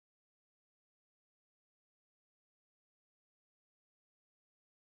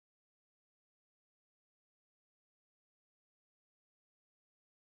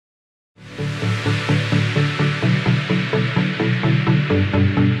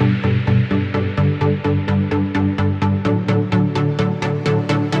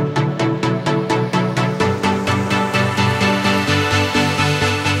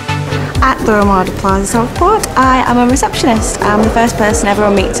the Ramada Plaza, Southport. I am a receptionist. I'm the first person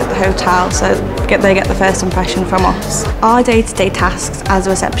everyone meets at the hotel, so they get the first impression from us. Our day-to-day tasks as a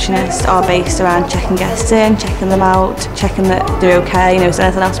receptionist are based around checking guests in, checking them out, checking that they're okay, is there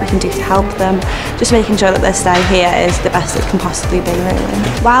anything else we can do to help them, just making sure that their stay here is the best it can possibly be, really.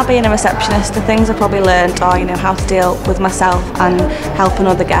 While being a receptionist, the things I've probably learned are, how to deal with myself and helping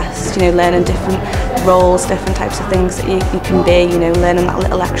other guests, learning different roles, different types of things that you can be, learning that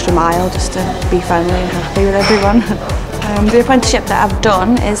little extra mile just to be friendly and happy with everyone. The apprenticeship that I've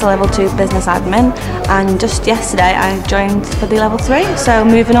done is a level 2 business admin, and just yesterday I joined for the level 3, so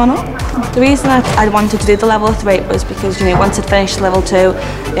moving on up. The reason I wanted to do the level 3 was because once I'd finished level 2,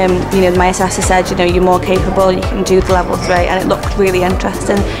 my assessor said you're more capable, you can do the level 3, and it looked really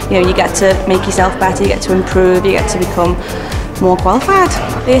interesting. You get to make yourself better, you get to improve, you get to become more qualified.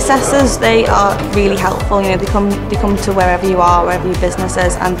 The assessors, they are really helpful. They come to wherever you are, wherever your business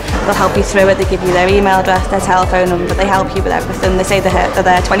is, and they'll help you through it. They give you their email address, their telephone number, they help you with everything. They say they're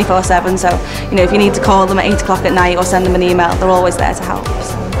there 24/7, so if you need to call them at 8 o'clock at night or send them an email, they're always there to help.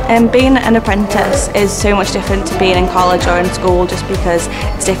 Being an apprentice is so much different to being in college or in school, just because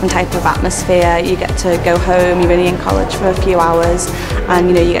it's a different type of atmosphere. You get to go home, you're only in college for a few hours, and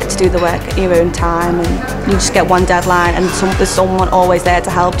you get to do the work at your own time, and you just get one deadline, and there's someone always there to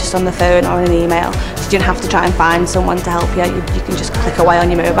help, just on the phone or an email, so you don't have to try and find someone to help you. You can just click away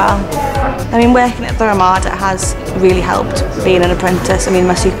on your mobile. Working at the Ramada has really helped being an apprentice.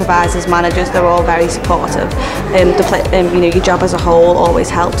 My supervisors, managers, they're all very supportive. Your job as a whole always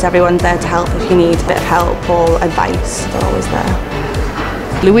helps. Everyone's there to help if you need a bit of help or advice. They're always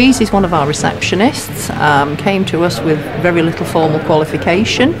there. Louise is one of our receptionists, came to us with very little formal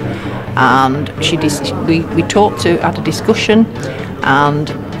qualification, and we talked had a discussion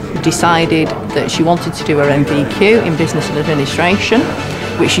and decided that she wanted to do her MVQ in Business and Administration,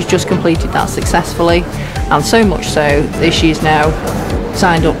 which she's just completed that successfully, and so much so that she is now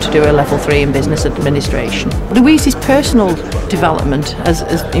signed up to do a level 3 in Business Administration. Louise's personal development has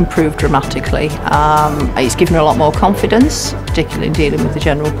improved dramatically. It's given her a lot more confidence, particularly in dealing with the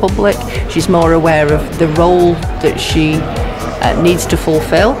general public. She's more aware of the role that she needs to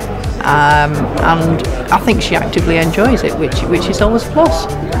fulfil, and I think she actively enjoys it, which is always a plus.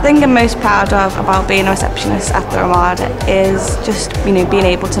 The thing I'm most proud of about being a receptionist at the Ramada is just being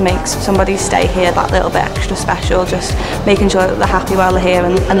able to make somebody's stay here that little bit extra special, just making sure that they're happy while they're here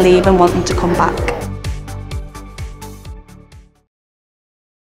and leave and wanting to come back.